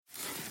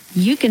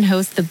you can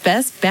host the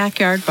best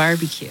backyard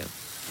barbecue.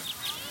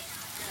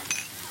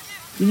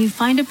 When you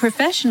find a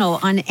professional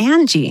on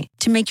Angie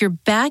to make your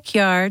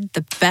backyard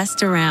the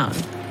best around.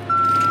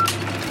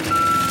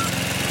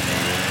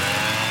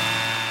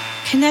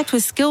 Connect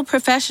with skilled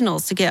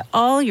professionals to get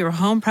all your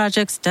home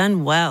projects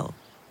done well.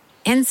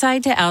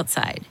 Inside to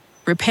outside,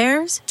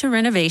 repairs to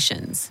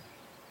renovations.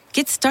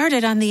 Get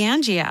started on the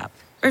Angie app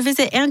or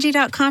visit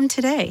Angie.com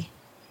today.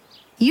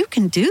 You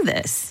can do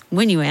this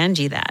when you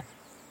Angie that.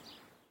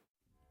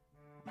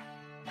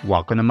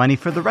 Welcome to Money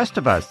for the Rest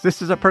of Us.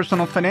 This is a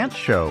personal finance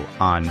show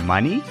on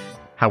money,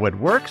 how it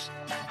works,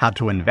 how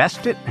to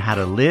invest it, and how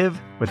to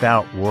live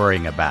without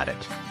worrying about it.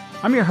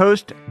 I'm your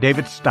host,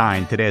 David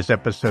Stein. Today is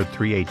episode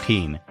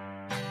 318.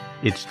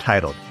 It's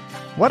titled,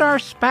 What are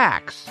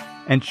SPACs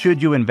and Should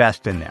You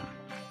Invest in Them?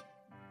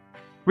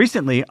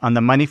 Recently, on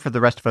the Money for the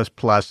Rest of Us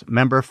Plus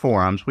member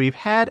forums, we've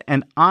had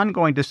an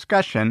ongoing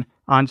discussion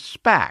on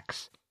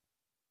SPACs.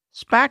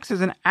 SPACs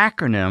is an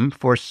acronym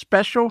for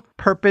Special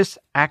Purpose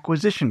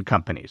Acquisition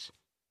Companies.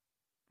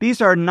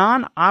 These are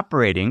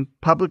non-operating,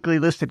 publicly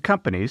listed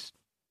companies,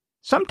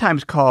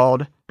 sometimes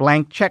called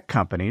blank check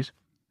companies,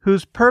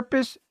 whose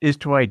purpose is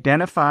to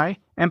identify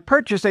and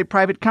purchase a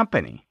private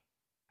company,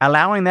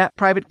 allowing that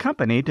private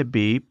company to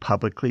be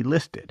publicly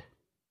listed.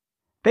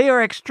 They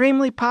are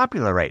extremely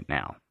popular right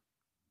now.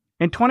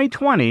 In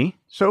 2020,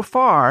 so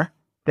far,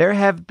 there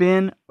have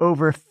been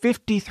over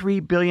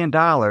 $53 billion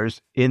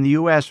in the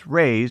U.S.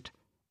 raised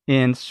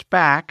in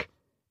SPAC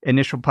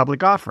initial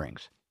public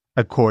offerings,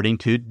 according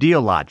to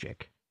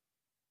Dealogic.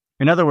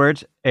 In other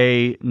words,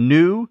 a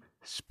new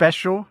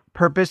special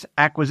purpose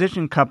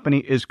acquisition company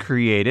is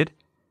created.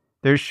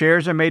 Their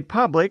shares are made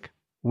public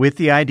with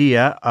the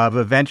idea of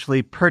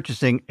eventually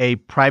purchasing a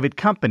private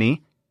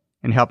company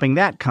and helping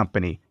that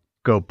company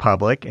go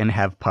public and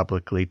have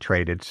publicly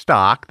traded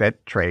stock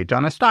that trades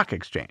on a stock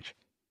exchange.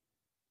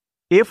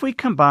 If we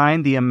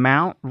combine the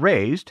amount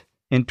raised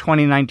in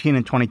 2019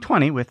 and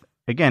 2020 with,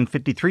 again,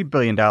 $53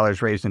 billion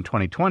raised in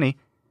 2020,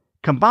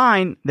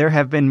 combined, there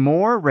have been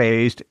more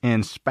raised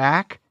in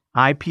SPAC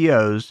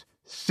IPOs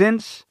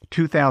since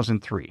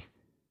 2003.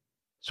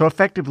 So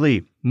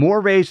effectively,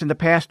 more raised in the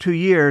past 2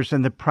 years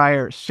than the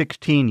prior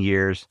 16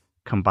 years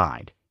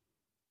combined.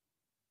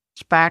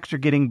 SPACs are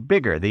getting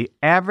bigger. The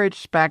average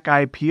SPAC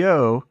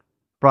IPO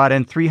brought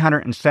in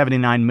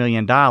 $379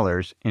 million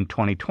in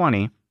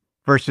 2020,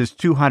 versus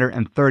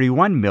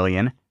 $231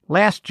 million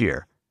last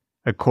year,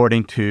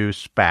 according to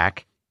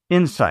SPAC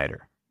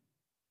Insider.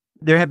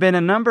 There have been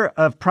a number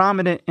of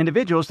prominent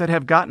individuals that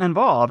have gotten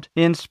involved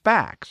in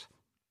SPACs.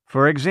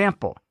 For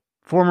example,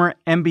 former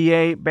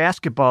NBA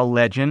basketball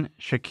legend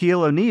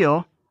Shaquille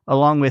O'Neal,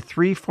 along with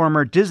 3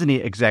 former Disney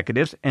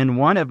executives and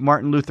one of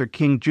Martin Luther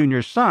King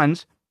Jr.'s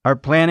sons, are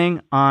planning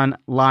on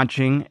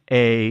launching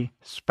a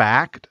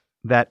SPAC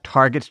that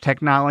targets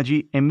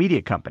technology and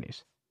media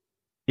companies.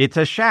 It's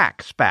a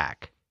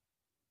SPAC.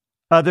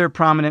 Other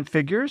prominent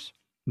figures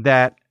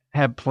that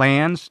have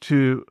plans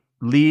to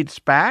lead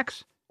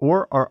SPACs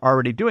or are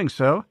already doing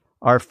so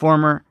are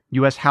former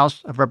U.S.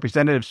 House of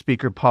Representatives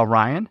Speaker Paul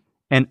Ryan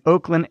and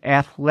Oakland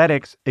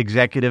Athletics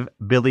executive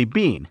Billy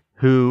Beane,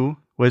 who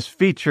was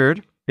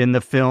featured in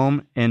the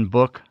film and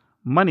book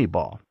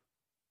Moneyball.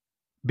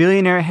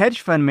 Billionaire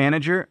hedge fund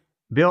manager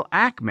Bill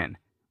Ackman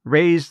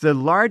raised the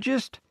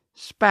largest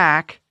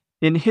SPAC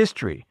in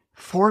history,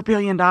 $4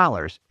 billion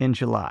in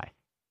July.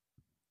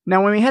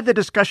 Now, when we had the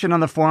discussion on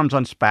the forums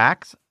on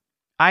SPACs,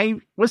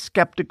 I was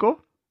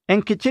skeptical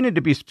and continue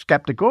to be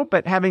skeptical,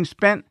 but having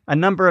spent a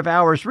number of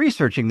hours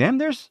researching them,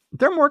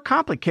 they're more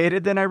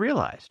complicated than I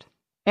realized.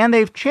 And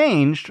they've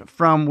changed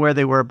from where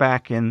they were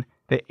back in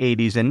the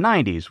 80s and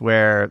 90s,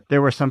 where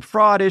there were some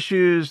fraud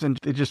issues and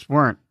they just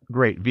weren't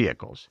great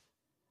vehicles.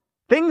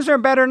 Things are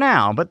better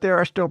now, but there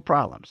are still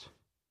problems.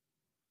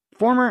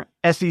 Former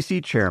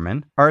SEC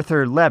Chairman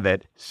Arthur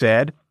Levitt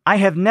said, "I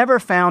have never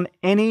found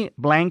any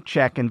blank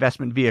check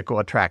investment vehicle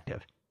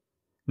attractive,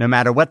 no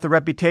matter what the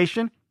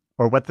reputation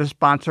or what the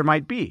sponsor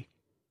might be.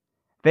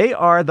 They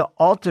are the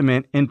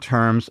ultimate in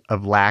terms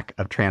of lack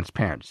of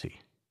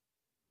transparency."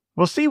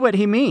 We'll see what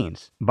he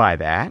means by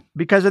that,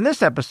 because in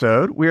this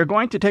episode, we are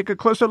going to take a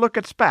closer look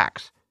at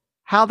SPACs,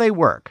 how they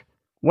work,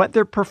 what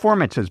their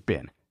performance has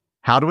been,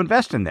 how to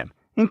invest in them,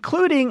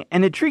 including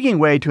an intriguing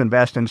way to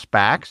invest in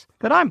SPACs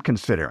that I'm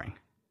considering.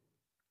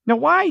 Now,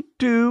 why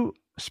do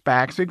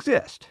SPACs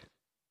exist?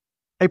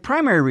 A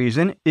primary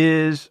reason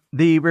is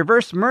the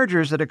reverse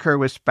mergers that occur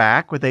with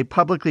SPAC with a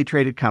publicly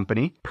traded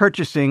company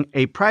purchasing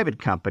a private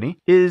company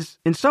is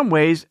in some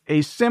ways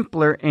a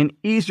simpler and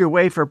easier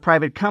way for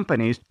private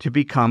companies to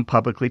become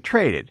publicly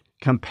traded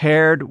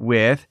compared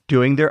with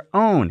doing their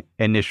own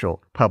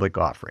initial public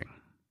offering.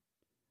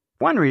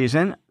 One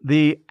reason,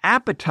 the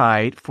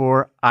appetite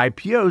for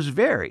IPOs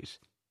varies.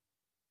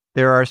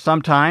 There are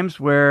some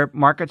times where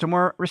markets are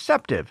more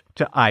receptive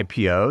to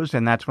IPOs,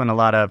 and that's when a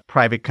lot of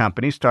private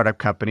companies, startup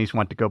companies,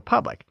 want to go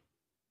public.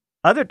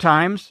 Other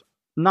times,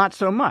 not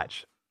so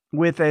much.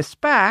 With a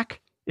SPAC,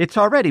 it's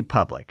already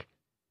public.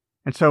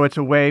 And so it's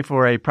a way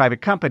for a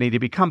private company to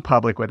become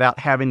public without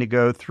having to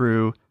go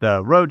through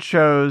the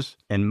roadshows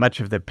and much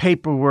of the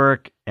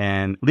paperwork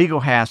and legal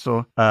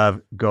hassle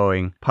of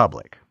going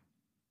public.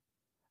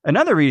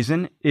 Another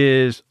reason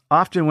is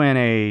often when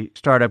a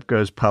startup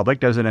goes public,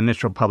 does an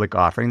initial public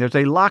offering, there's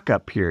a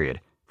lockup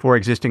period for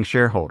existing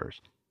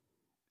shareholders.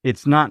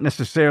 It's not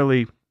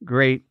necessarily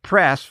great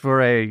press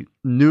for a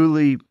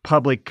newly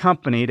public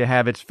company to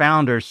have its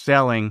founders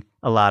selling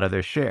a lot of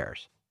their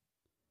shares.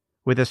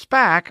 With a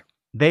SPAC,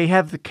 they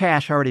have the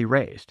cash already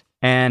raised,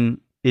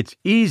 and it's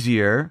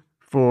easier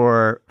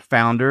for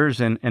founders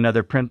and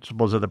other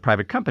principals of the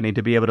private company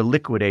to be able to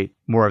liquidate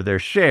more of their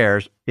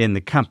shares in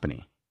the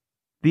company.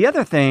 The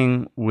other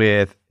thing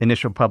with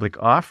initial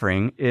public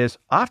offering is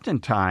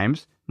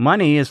oftentimes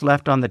money is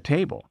left on the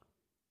table.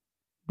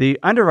 The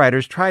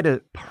underwriters try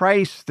to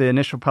price the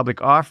initial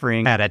public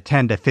offering at a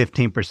 10 to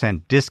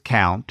 15%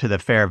 discount to the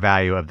fair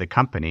value of the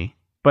company,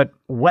 but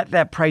what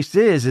that price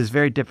is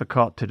very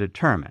difficult to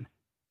determine.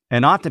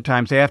 And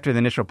oftentimes after the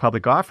initial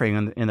public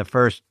offering in the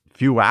first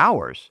few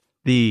hours,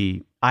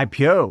 the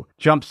IPO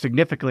jumps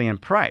significantly in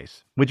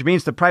price, which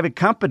means the private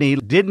company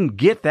didn't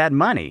get that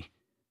money.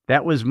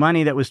 That was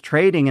money that was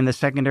trading in the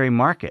secondary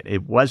market.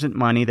 It wasn't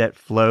money that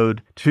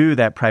flowed to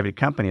that private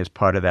company as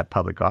part of that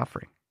public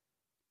offering.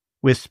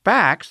 With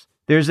SPACs,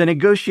 there's a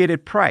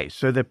negotiated price.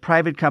 So the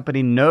private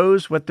company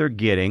knows what they're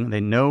getting.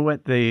 They know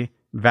what the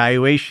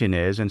valuation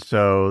is, and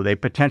so they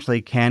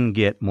potentially can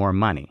get more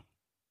money.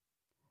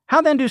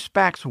 How then do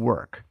SPACs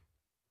work?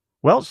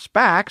 Well,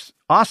 SPACs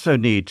also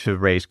need to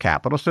raise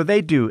capital, so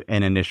they do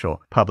an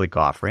initial public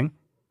offering.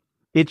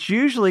 It's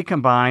usually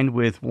combined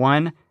with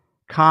one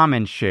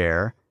common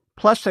share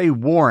plus a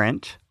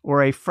warrant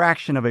or a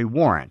fraction of a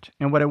warrant.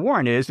 And what a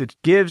warrant is, it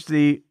gives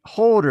the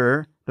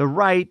holder the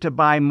right to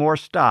buy more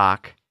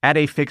stock at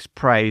a fixed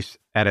price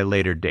at a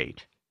later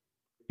date.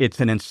 It's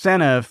an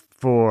incentive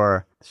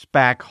for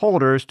SPAC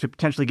holders to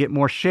potentially get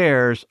more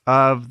shares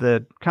of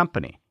the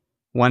company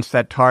once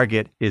that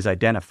target is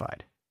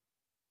identified.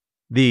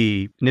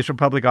 The initial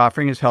public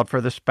offering is held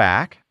for the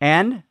SPAC,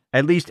 and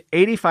at least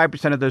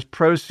 85% of those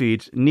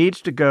proceeds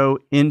needs to go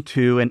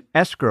into an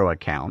escrow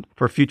account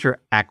for future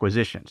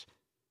acquisitions.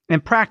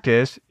 In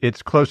practice,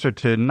 it's closer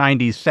to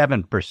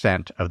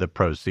 97% of the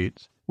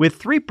proceeds, with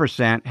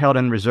 3% held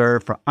in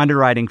reserve for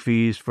underwriting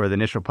fees for the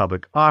initial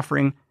public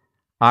offering,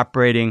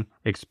 operating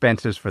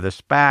expenses for the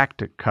SPAC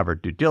to cover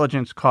due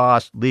diligence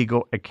costs,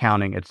 legal,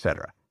 accounting,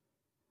 etc.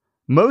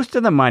 Most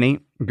of the money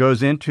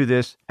goes into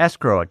this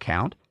escrow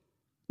account,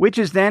 which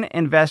is then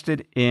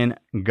invested in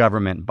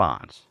government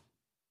bonds.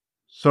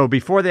 So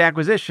before the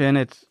acquisition,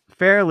 it's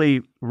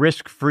fairly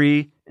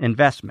risk-free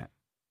investment.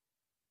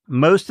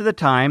 Most of the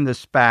time, the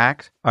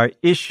SPACs are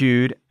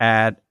issued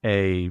at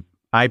a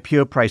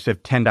IPO price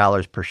of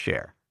 $10 per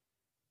share.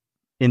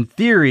 In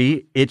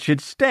theory, it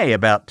should stay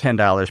about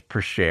 $10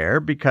 per share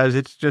because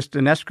it's just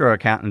an escrow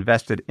account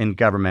invested in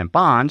government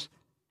bonds,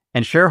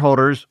 and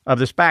shareholders of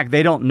the SPAC,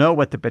 they don't know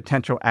what the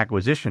potential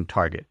acquisition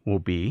target will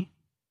be.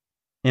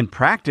 In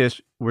practice,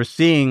 we're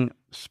seeing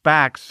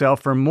SPACs sell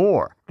for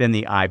more than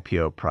the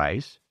IPO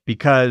price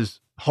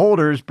because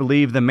holders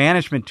believe the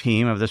management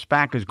team of the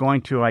SPAC is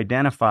going to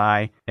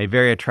identify a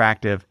very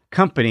attractive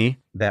company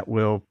that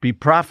will be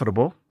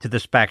profitable to the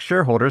SPAC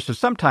shareholders, so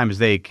sometimes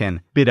they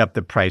can bid up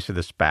the price of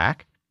the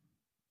SPAC.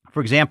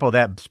 For example,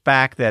 that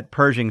SPAC that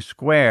Pershing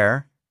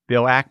Square,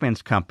 Bill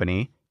Ackman's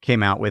company,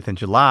 came out with in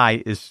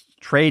July is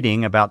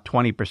trading about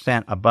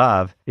 20%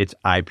 above its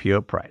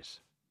IPO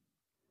price.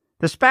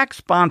 The SPAC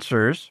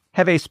sponsors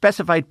have a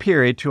specified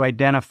period to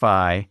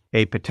identify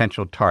a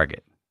potential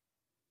target.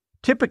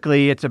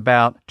 Typically, it's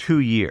about 2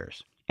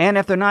 years. And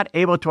if they're not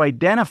able to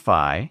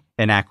identify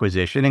an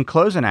acquisition and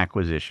close an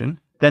acquisition,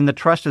 then the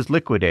trust is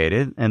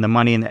liquidated and the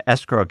money in the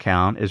escrow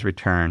account is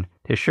returned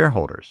to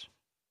shareholders.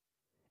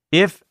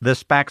 If the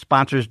SPAC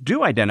sponsors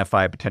do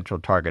identify a potential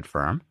target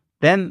firm,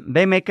 then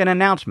they make an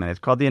announcement. It's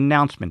called the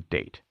announcement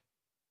date.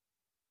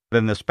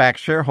 Then the SPAC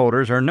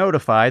shareholders are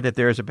notified that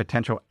there is a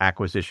potential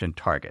acquisition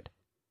target.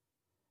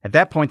 At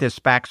that point, the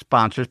SPAC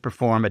sponsors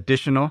perform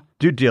additional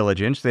due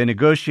diligence. They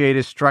negotiate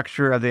a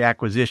structure of the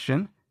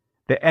acquisition.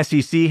 The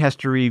SEC has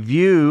to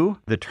review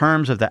the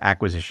terms of the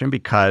acquisition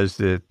because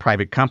the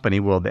private company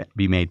will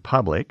be made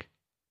public.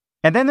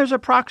 And then there's a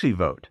proxy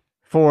vote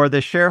for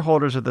the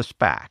shareholders of the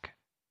SPAC,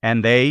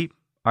 and they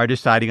are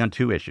deciding on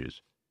 2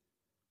 issues: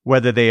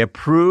 whether they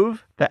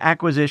approve the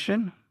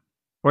acquisition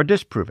or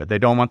disprove it. They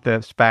don't want the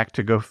SPAC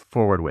to go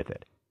forward with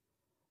it.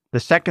 The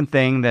second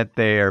thing that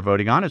they are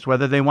voting on is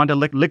whether they want to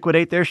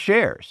liquidate their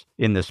shares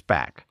in the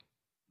SPAC.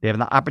 They have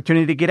the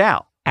opportunity to get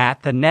out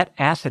at the net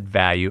asset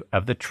value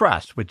of the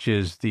trust, which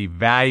is the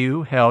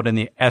value held in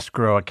the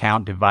escrow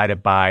account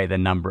divided by the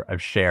number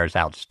of shares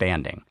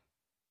outstanding.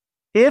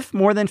 If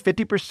more than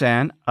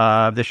 50%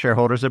 of the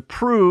shareholders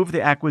approve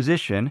the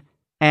acquisition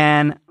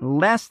and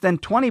less than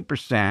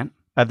 20%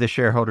 of the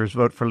shareholders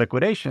vote for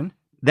liquidation,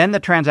 then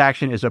the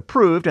transaction is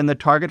approved and the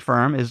target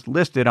firm is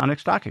listed on a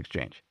stock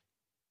exchange.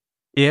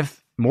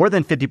 If more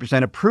than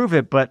 50% approve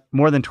it, but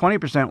more than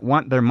 20%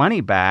 want their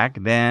money back,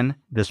 then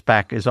the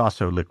SPAC is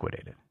also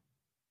liquidated.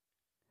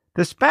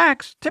 The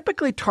SPACs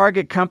typically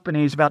target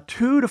companies about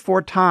 2 to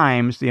 4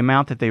 times the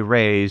amount that they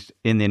raised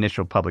in the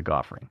initial public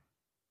offering.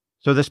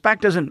 So the SPAC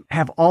doesn't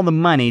have all the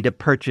money to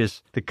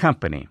purchase the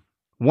company.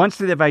 Once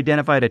they've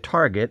identified a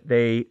target,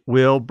 they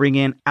will bring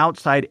in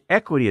outside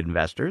equity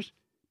investors,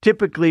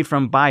 typically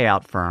from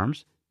buyout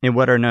firms in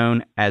what are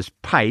known as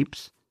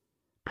PIPEs,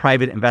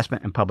 private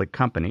investment in public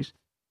companies,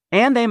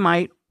 and they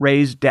might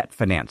raise debt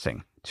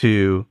financing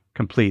to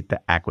complete the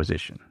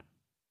acquisition.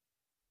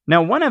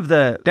 Now, one of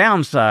the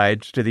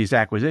downsides to these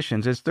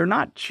acquisitions is they're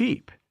not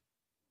cheap.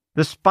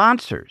 The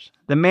sponsors,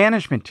 the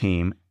management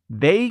team,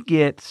 they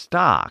get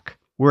stock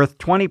worth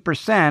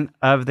 20%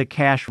 of the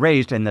cash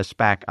raised in the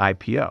SPAC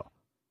IPO.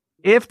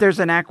 If there's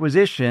an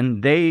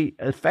acquisition, they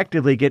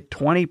effectively get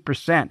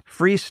 20%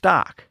 free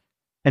stock.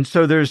 And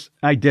so there's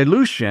a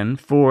dilution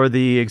for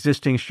the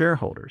existing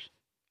shareholders.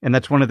 And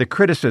that's one of the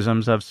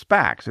criticisms of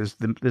SPACs is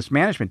this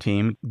management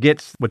team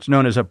gets what's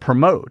known as a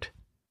promote,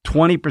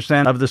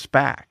 20% of the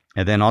SPAC,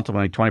 and then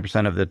ultimately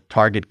 20% of the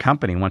target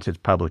company once it's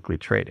publicly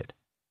traded.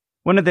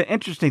 One of the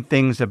interesting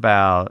things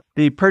about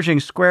the Pershing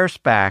Square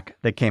SPAC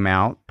that came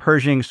out,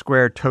 Pershing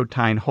Square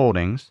Totine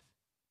Holdings,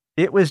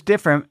 it was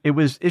different. It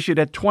was issued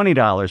at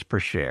 $20 per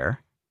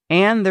share,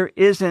 and there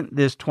isn't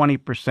this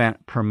 20%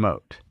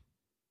 promote.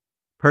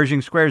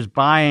 Pershing Square is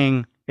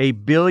buying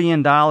 $1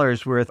 billion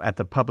worth at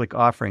the public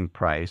offering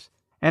price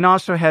and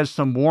also has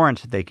some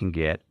warrants that they can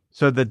get.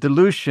 So the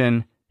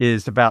dilution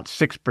is about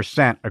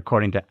 6%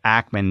 according to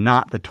Ackman,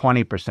 not the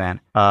 20%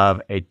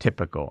 of a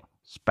typical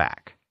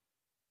SPAC.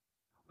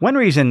 One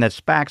reason that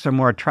SPACs are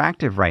more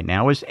attractive right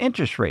now is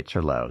interest rates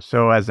are low.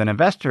 So as an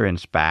investor in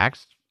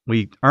SPACs,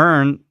 we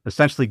earn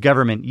essentially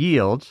government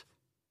yields,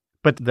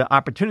 but the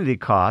opportunity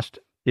cost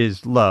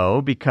is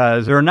low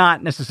because there are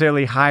not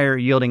necessarily higher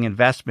yielding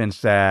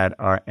investments that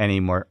are any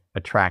more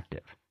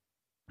attractive.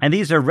 And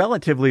these are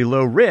relatively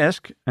low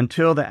risk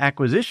until the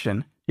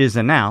acquisition is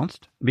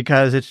announced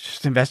because it's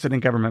just invested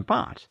in government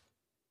bonds.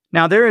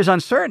 Now, there is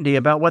uncertainty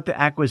about what the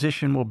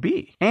acquisition will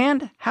be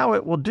and how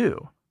it will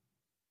do.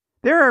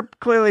 There are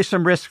clearly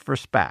some risks for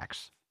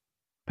SPACs.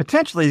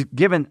 Potentially,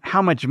 given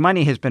how much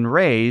money has been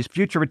raised,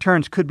 future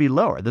returns could be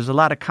lower. There's a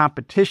lot of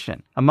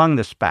competition among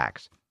the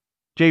SPACs.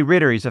 Jay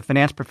Ritter, he's a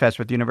finance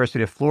professor at the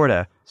University of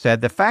Florida, said,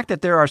 "The fact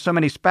that there are so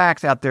many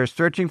SPACs out there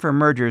searching for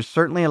mergers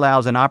certainly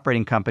allows an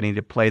operating company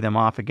to play them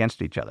off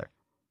against each other."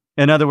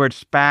 In other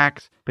words,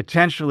 SPACs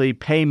potentially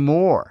pay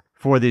more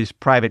for these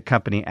private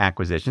company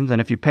acquisitions,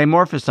 and if you pay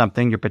more for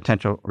something, your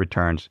potential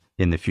returns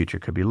in the future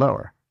could be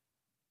lower.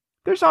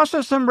 There's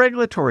also some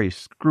regulatory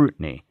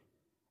scrutiny.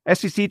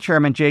 SEC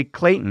Chairman Jay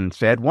Clayton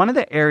said, "One of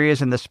the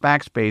areas in the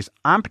SPAC space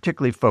I'm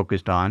particularly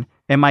focused on,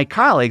 and my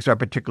colleagues are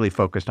particularly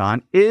focused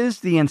on, is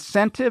the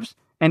incentives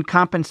and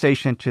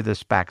compensation to the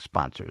SPAC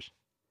sponsors.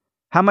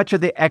 How much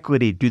of the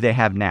equity do they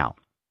have now?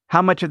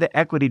 How much of the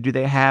equity do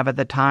they have at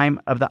the time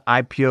of the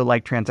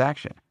IPO-like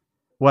transaction?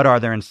 What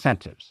are their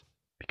incentives?"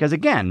 Because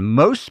again,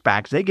 most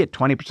SPACs, they get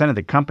 20% of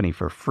the company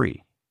for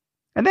free.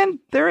 And then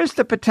there is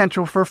the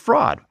potential for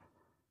fraud.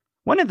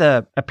 One of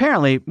the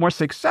apparently more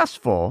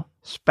successful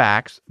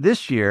SPACs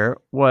this year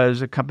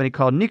was a company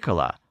called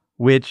Nikola,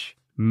 which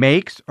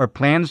makes or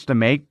plans to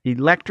make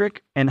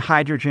electric and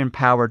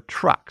hydrogen-powered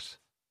trucks.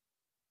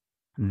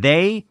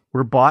 They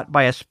were bought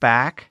by a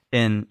SPAC,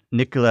 and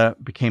Nikola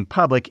became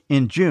public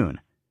in June.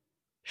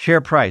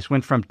 Share price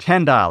went from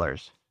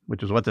 $10,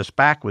 which is what the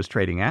SPAC was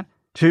trading at,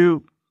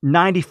 to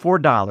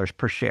 $94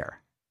 per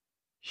share.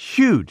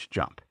 Huge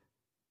jump.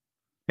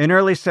 In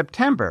early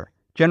September,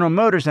 General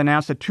Motors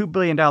announced a $2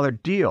 billion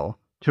deal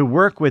to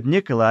work with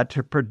Nikola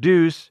to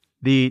produce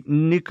the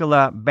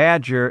Nikola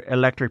Badger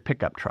electric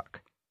pickup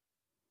truck.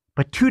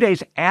 But 2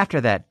 days after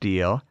that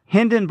deal,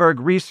 Hindenburg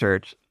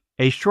Research,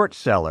 a short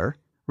seller,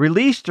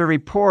 released a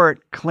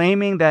report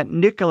claiming that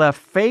Nikola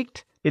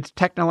faked its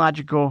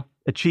technological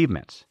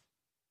achievements,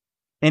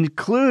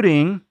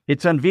 including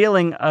its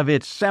unveiling of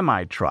its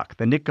semi-truck,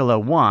 the Nikola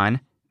One,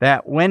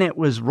 that when it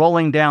was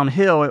rolling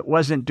downhill, it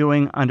wasn't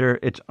doing under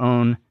its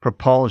own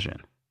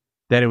propulsion,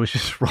 that it was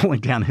just rolling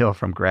downhill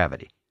from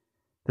gravity.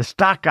 The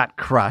stock got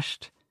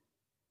crushed.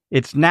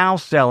 It's now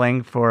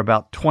selling for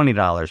about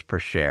 $20 per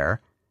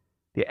share.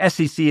 The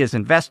SEC is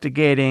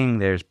investigating.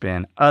 There's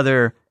been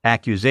other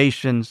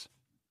accusations.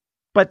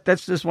 But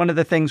that's just one of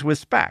the things with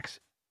SPACs.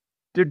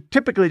 They're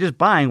typically just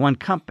buying one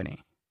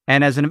company.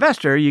 And as an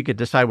investor, you could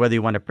decide whether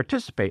you want to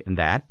participate in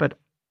that. But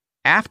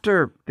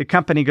after the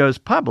company goes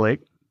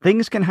public,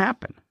 things can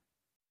happen.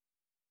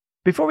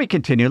 Before we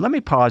continue, let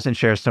me pause and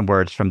share some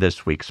words from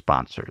this week's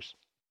sponsors.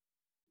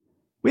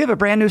 We have a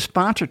brand new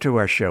sponsor to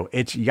our show.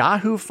 It's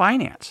Yahoo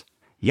Finance.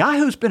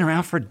 Yahoo's been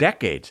around for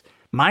decades.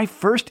 My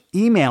first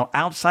email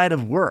outside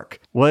of work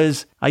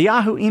was a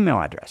Yahoo email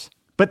address.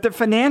 But the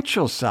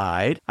financial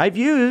side I've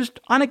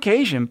used on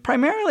occasion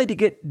primarily to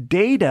get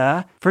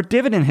data for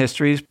dividend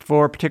histories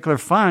for particular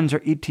funds or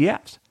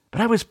ETFs.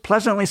 But I was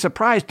pleasantly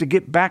surprised to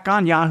get back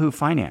on Yahoo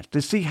Finance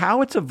to see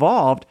how it's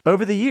evolved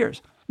over the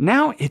years.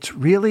 Now it's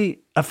really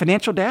a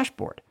financial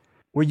dashboard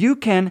where you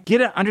can get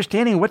an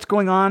understanding of what's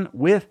going on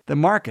with the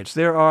markets.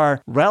 There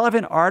are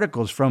relevant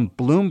articles from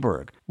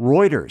Bloomberg,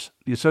 Reuters,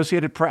 the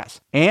Associated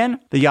Press, and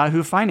the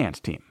Yahoo Finance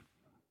team.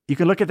 You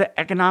can look at the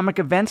economic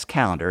events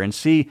calendar and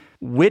see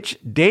which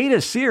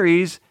data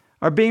series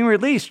are being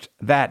released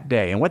that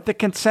day and what the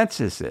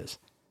consensus is.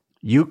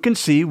 You can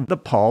see the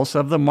pulse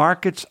of the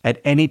markets at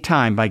any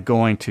time by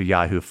going to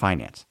Yahoo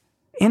Finance.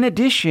 In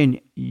addition,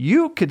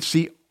 you could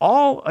see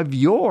all of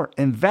your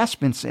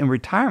investments in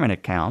retirement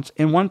accounts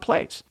in one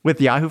place.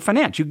 With Yahoo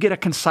Finance, you get a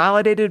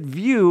consolidated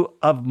view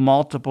of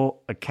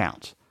multiple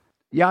accounts.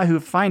 Yahoo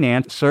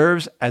Finance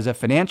serves as a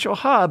financial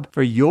hub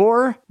for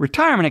your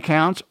retirement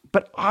accounts,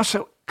 but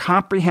also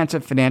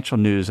comprehensive financial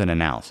news and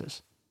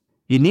analysis.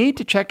 You need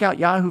to check out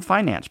Yahoo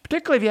Finance,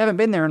 particularly if you haven't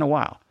been there in a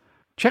while.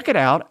 Check it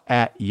out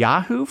at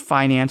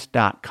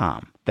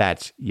yahoofinance.com.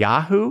 That's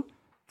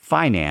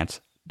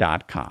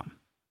yahoofinance.com.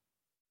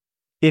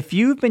 If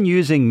you've been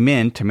using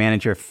Mint to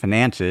manage your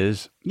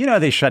finances, you know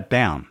they shut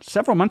down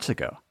several months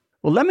ago.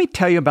 Well, let me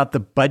tell you about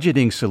the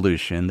budgeting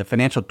solution, the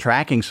financial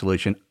tracking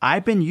solution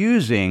I've been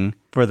using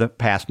for the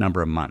past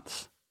number of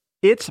months.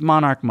 It's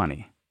Monarch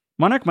Money.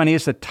 Monarch Money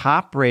is the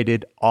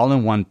top-rated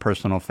all-in-one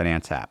personal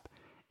finance app.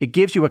 It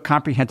gives you a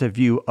comprehensive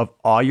view of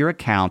all your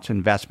accounts,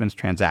 investments,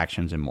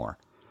 transactions, and more.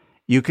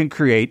 You can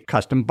create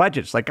custom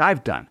budgets like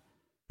I've done.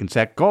 You can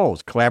set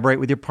goals,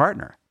 collaborate with your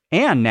partner.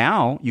 And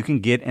now you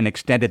can get an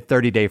extended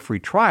 30-day free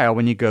trial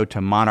when you go to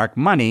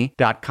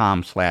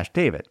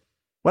monarchmoney.com/David.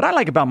 What I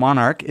like about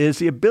Monarch is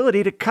the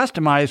ability to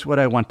customize what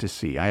I want to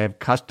see. I have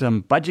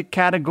custom budget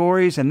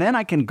categories, and then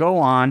I can go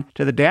on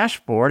to the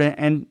dashboard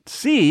and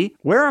see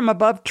where I'm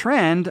above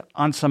trend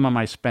on some of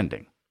my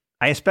spending.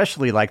 I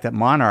especially like that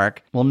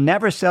Monarch will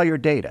never sell your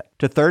data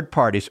to third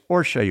parties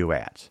or show you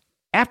ads.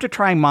 After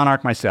trying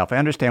Monarch myself, I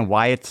understand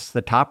why it's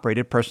the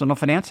top-rated personal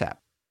finance app.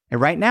 And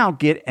right now,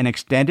 get an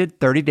extended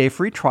 30-day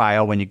free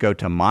trial when you go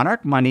to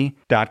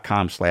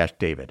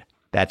monarchmoney.com/David.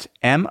 That's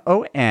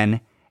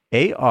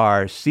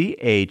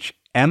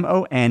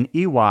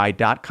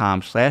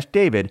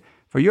monarchmoney.com/David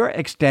for your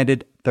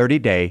extended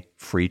 30-day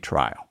free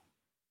trial.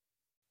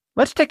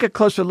 Let's take a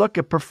closer look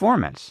at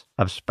performance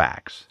of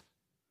SPACs.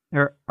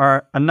 There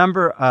are a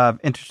number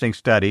of interesting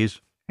studies.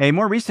 A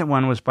more recent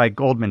one was by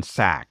Goldman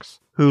Sachs,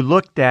 who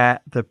looked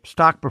at the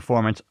stock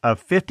performance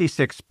of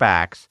 56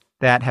 SPACs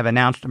that have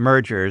announced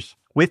mergers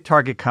with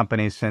target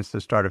companies since the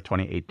start of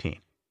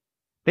 2018.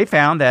 They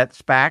found that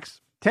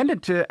SPACs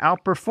tended to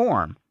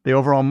outperform the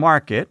overall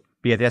market,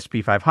 be it the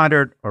S&P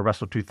 500 or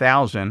Russell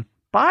 2000,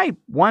 by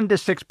 1 to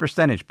 6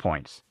 percentage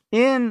points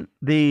in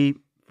the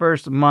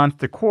first month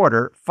to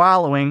quarter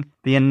following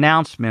the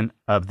announcement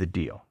of the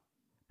deal.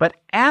 But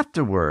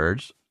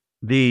afterwards,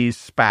 these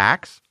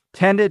SPACs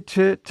tended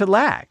to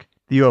lag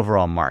the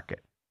overall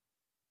market.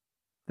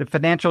 The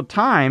Financial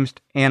Times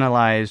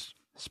analyzed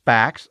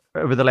SPACs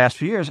over the last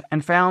few years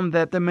and found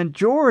that the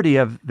majority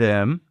of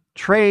them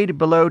trade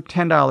below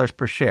 $10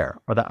 per share,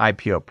 or the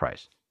IPO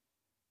price.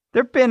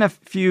 There have been a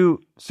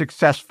few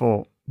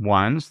successful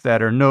ones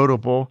that are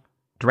notable.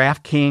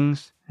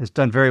 DraftKings has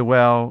done very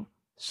well.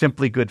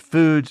 Simply Good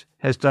Foods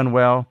has done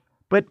well,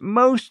 but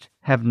most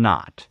have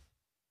not.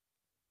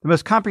 The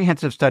most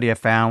comprehensive study I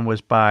found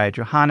was by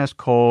Johannes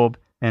Kolb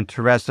and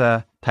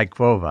Teresa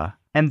Tykvova,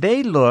 and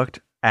they looked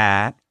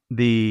at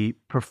the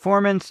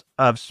performance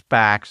of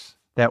SPACs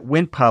that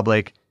went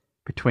public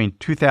between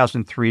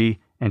 2003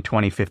 and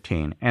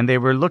 2015. And they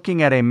were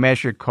looking at a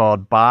measure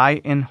called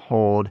buy and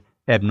hold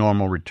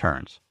abnormal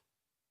returns.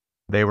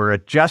 They were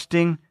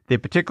adjusting the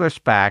particular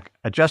SPAC,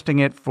 adjusting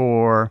it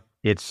for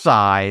its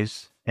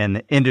size and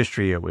the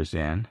industry it was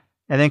in,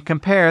 and then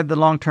compared the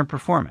long-term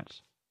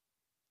performance.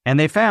 And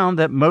they found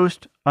that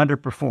most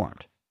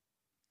underperformed.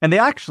 And they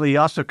actually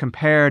also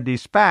compared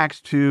these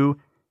SPACs to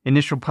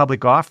initial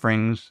public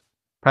offerings,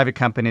 private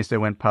companies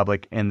that went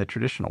public in the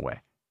traditional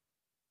way.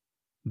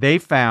 They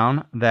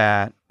found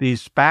that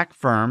these SPAC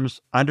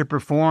firms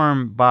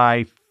underperform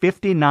by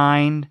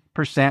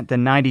 59% to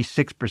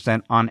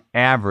 96% on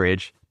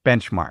average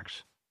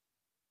benchmarks,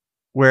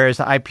 whereas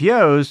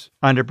IPOs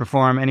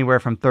underperform anywhere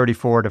from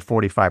 34 to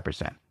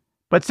 45%,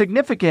 but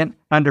significant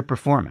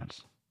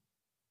underperformance.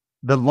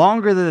 The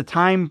longer the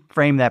time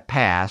frame that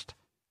passed,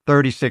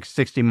 36,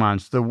 60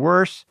 months, the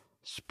worse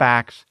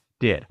SPACs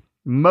did.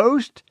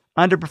 Most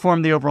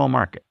underperformed the overall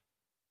market.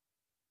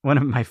 One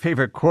of my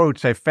favorite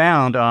quotes I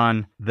found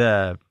on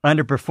the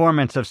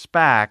underperformance of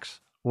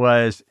SPACs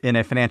was in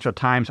a Financial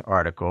Times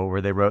article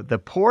where they wrote, "The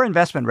poor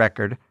investment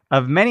record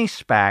of many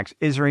SPACs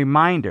is a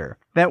reminder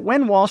that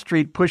when Wall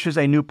Street pushes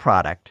a new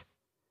product,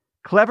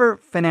 clever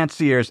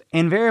financiers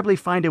invariably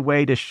find a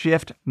way to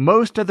shift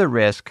most of the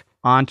risk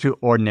onto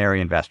ordinary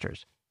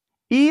investors,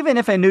 even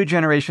if a new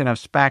generation of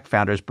SPAC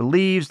founders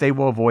believes they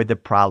will avoid the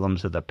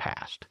problems of the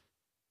past."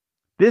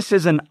 This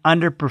is an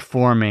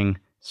underperforming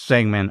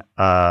segment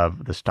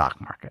of the stock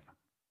market.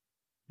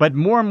 But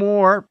more and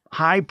more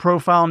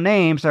high-profile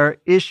names are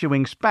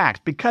issuing SPACs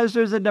because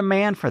there's a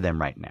demand for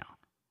them right now.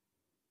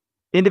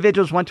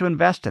 Individuals want to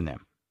invest in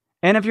them,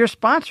 And if you're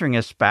sponsoring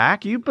a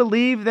SPAC, you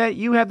believe that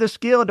you have the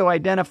skill to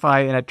identify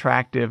an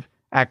attractive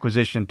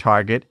acquisition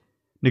target,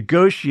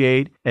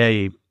 negotiate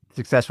a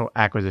successful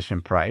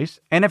acquisition price,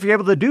 and if you're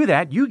able to do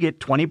that, you get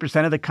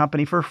 20% of the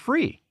company for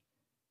free.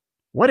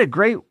 What a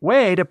great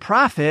way to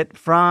profit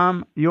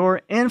from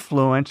your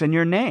influence and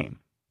your name,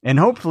 and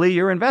hopefully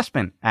your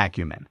investment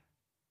acumen.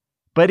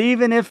 But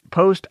even if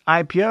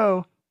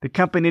post-IPO, the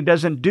company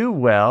doesn't do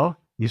well,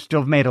 you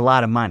still have made a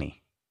lot of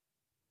money.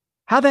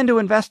 How then to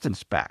invest in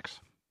SPACs?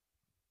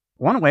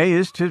 One way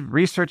is to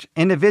research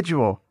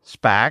individual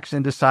SPACs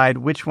and decide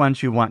which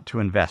ones you want to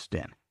invest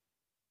in.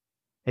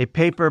 A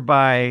paper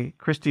by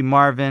Christy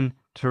Marvin,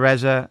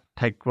 Teresa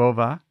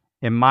Tykova,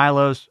 and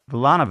Milos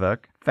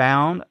Volanovic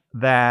found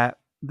that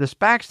the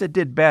SPACs that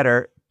did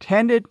better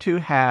tended to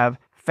have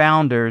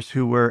founders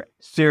who were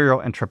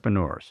serial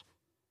entrepreneurs.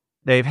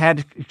 They've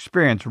had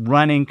experience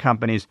running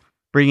companies,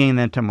 bringing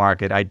them to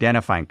market,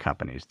 identifying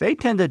companies. They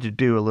tended to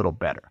do a little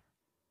better.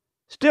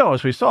 Still,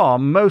 as we saw,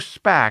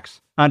 most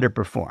SPACs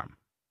underperform.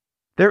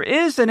 There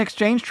is an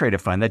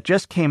exchange-traded fund that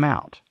just came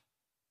out.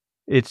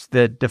 It's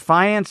the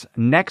Defiance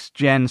Next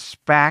Gen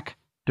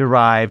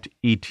SPAC-derived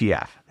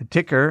ETF. The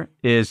ticker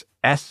is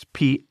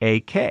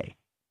SPAK.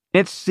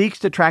 It seeks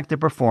to track the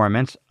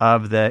performance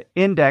of the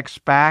index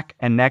SPAC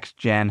and Next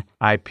Gen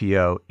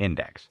IPO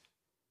index.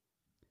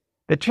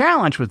 The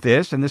challenge with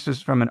this, and this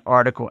is from an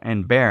article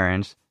in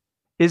Barron's,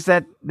 is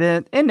that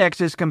the index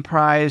is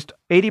comprised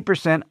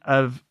 80%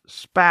 of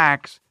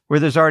SPACs where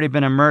there's already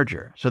been a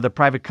merger, so the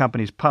private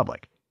company's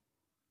public.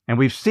 And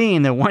we've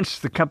seen that once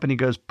the company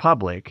goes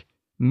public,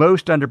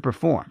 most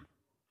underperform.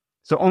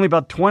 So only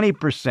about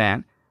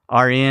 20%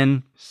 are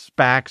in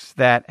SPACs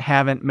that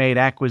haven't made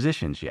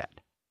acquisitions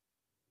yet.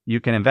 You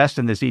can invest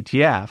in this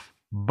ETF,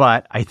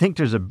 but I think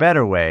there's a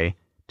better way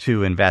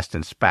to invest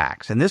in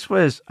SPACs. And this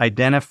was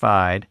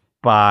identified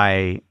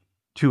by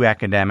two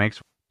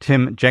academics,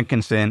 Tim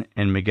Jenkinson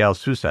and Miguel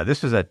Sousa.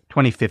 This is a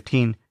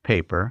 2015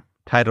 paper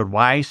titled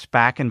Why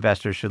SPAC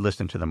Investors Should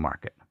Listen to the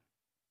Market.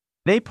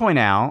 They point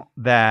out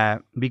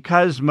that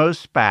because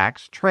most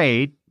SPACs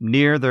trade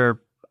near their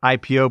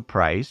IPO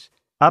price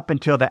up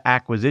until the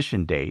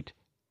acquisition date,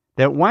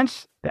 that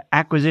once the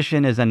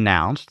acquisition is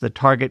announced, the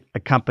target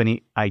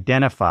company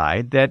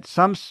identified, that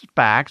some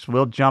SPACs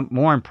will jump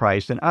more in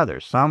price than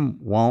others. Some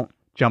won't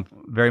jump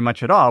very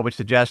much at all, which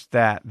suggests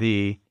that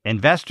the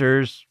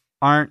investors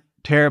aren't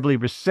terribly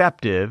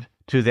receptive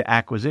to the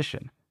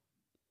acquisition.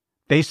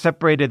 They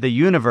separated the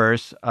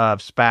universe of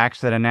SPACs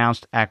that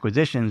announced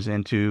acquisitions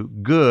into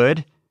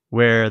good,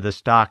 where the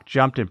stock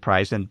jumped in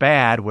price, and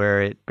bad,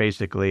 where it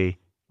basically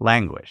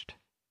languished.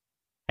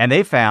 And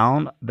they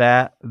found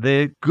that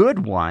the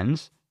good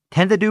ones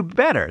tend to do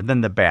better than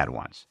the bad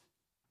ones.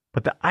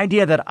 But the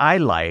idea that I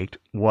liked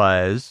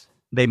was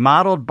they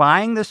modeled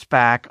buying the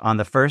SPAC on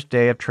the first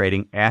day of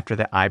trading after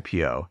the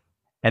IPO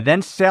and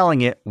then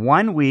selling it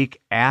 1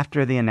 week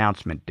after the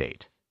announcement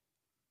date.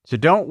 So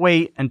don't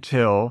wait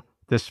until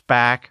the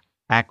SPAC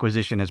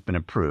acquisition has been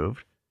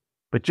approved,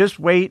 but just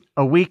wait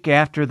a week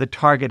after the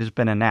target has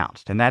been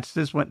announced. And that's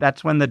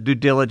when the due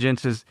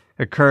diligence is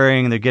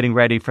occurring. They're getting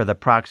ready for the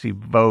proxy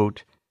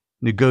vote,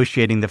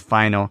 negotiating the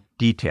final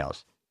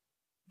details.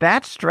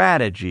 That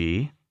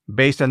strategy,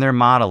 based on their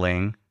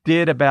modeling,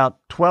 did about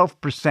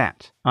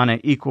 12% on an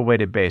equal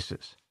weighted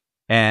basis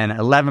and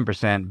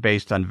 11%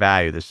 based on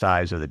value, the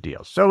size of the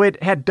deal. So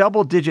it had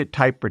double-digit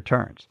type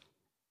returns.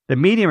 The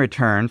median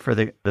return for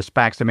the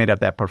SPACs that made up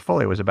that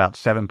portfolio was about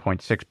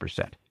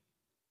 7.6%.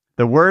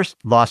 The worst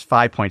lost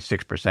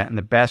 5.6%, and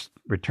the best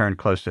returned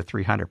close to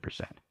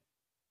 300%.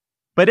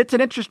 But it's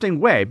an interesting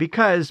way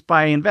because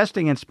by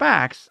investing in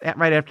SPACs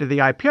right after the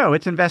IPO,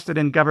 it's invested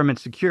in government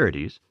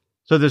securities.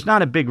 So there's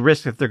not a big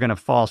risk that they're going to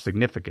fall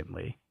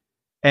significantly.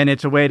 And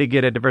it's a way to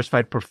get a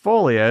diversified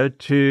portfolio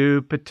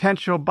to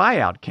potential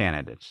buyout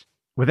candidates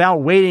without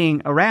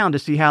waiting around to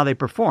see how they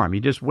perform. You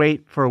just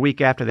wait for a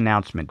week after the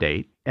announcement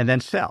date and then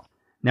sell.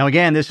 Now,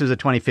 again, this is a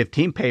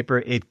 2015 paper.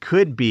 It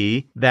could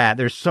be that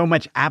there's so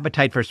much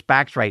appetite for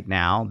SPACs right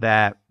now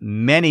that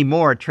many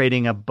more are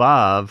trading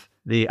above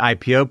the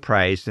IPO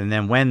price. And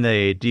then when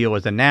the deal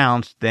was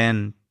announced,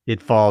 then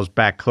it falls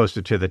back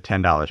closer to the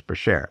 $10 per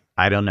share.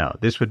 I don't know.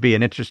 This would be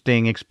an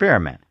interesting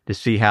experiment to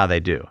see how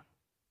they do.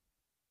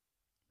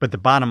 But the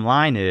bottom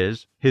line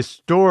is,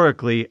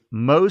 historically,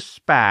 most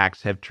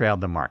SPACs have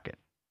trailed the market,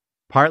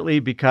 partly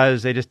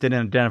because they just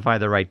didn't identify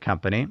the right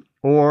company,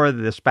 or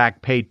the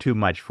SPAC paid too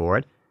much for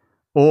it,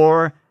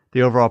 or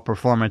the overall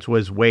performance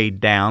was weighed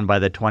down by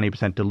the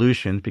 20%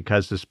 dilutions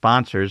because the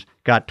sponsors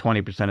got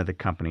 20% of the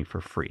company for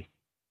free.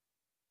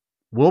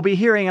 We'll be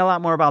hearing a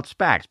lot more about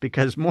SPACs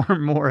because more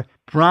and more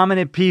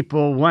prominent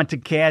people want to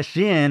cash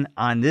in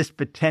on this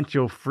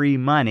potential free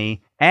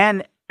money,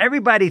 and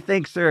everybody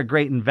thinks they're a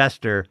great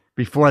investor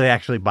before they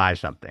actually buy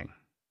something.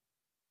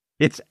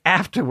 It's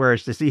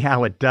afterwards to see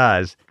how it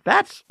does.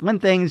 That's when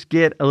things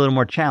get a little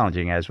more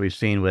challenging, as we've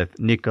seen with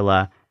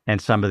Nikola and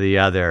some of the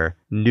other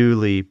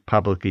newly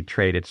publicly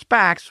traded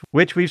SPACs,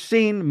 which we've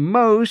seen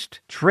most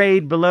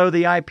trade below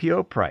the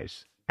IPO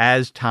price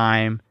as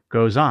time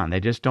goes on. They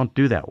just don't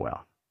do that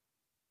well.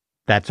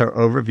 That's our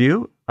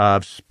overview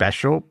of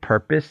special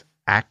purpose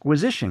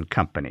acquisition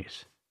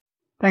companies.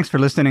 Thanks for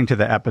listening to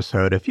the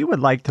episode. If you would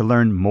like to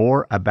learn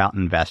more about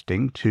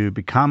investing to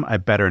become a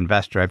better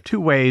investor, I have 2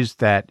 ways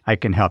that I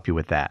can help you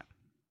with that.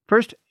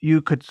 First,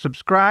 you could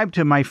subscribe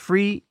to my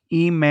free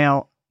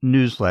email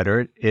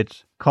newsletter.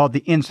 It's called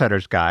The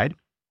Insider's Guide.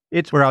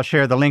 It's where I'll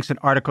share the links and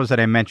articles that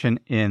I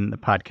mentioned in the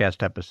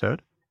podcast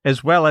episode,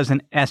 as well as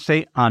an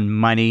essay on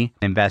money,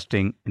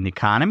 investing in the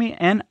economy,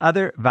 and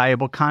other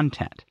valuable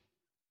content.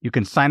 You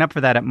can sign up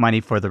for that at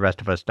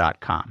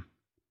moneyfortherestofus.com.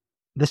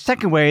 The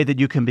second way that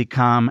you can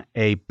become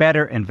a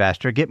better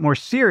investor, get more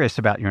serious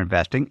about your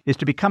investing, is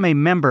to become a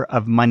member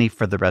of Money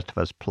for the Rest of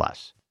Us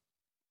Plus.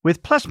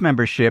 With Plus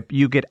membership,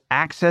 you get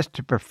access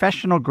to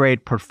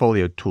professional-grade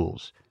portfolio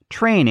tools,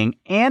 training,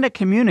 and a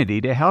community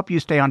to help you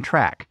stay on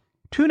track.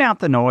 Tune out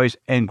the noise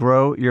and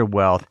grow your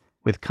wealth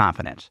with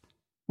confidence.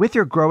 With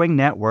your growing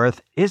net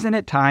worth, isn't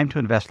it time to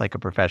invest like a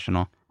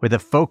professional with a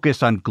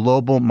focus on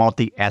global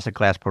multi-asset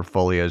class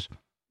portfolios,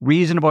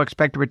 reasonable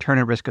expected return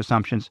and risk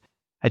assumptions,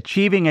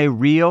 achieving a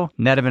real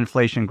net of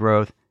inflation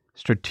growth,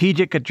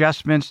 strategic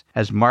adjustments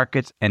as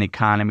markets and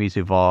economies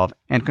evolve,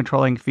 and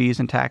controlling fees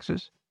and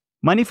taxes?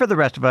 Money for the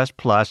Rest of Us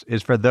Plus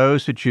is for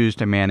those who choose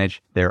to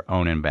manage their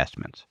own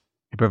investments.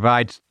 It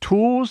provides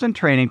tools and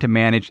training to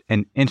manage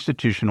an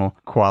institutional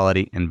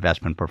quality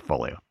investment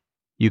portfolio.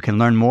 You can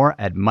learn more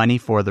at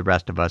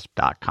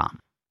moneyfortherestofus.com.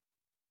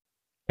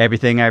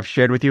 Everything I've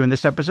shared with you in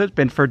this episode has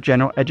been for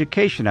general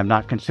education. I've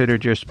not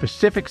considered your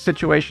specific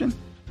situation.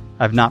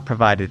 I've not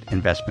provided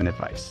investment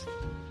advice.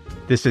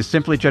 This is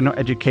simply general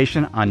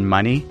education on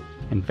money,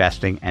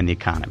 investing, and the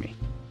economy.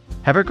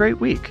 Have a great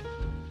week.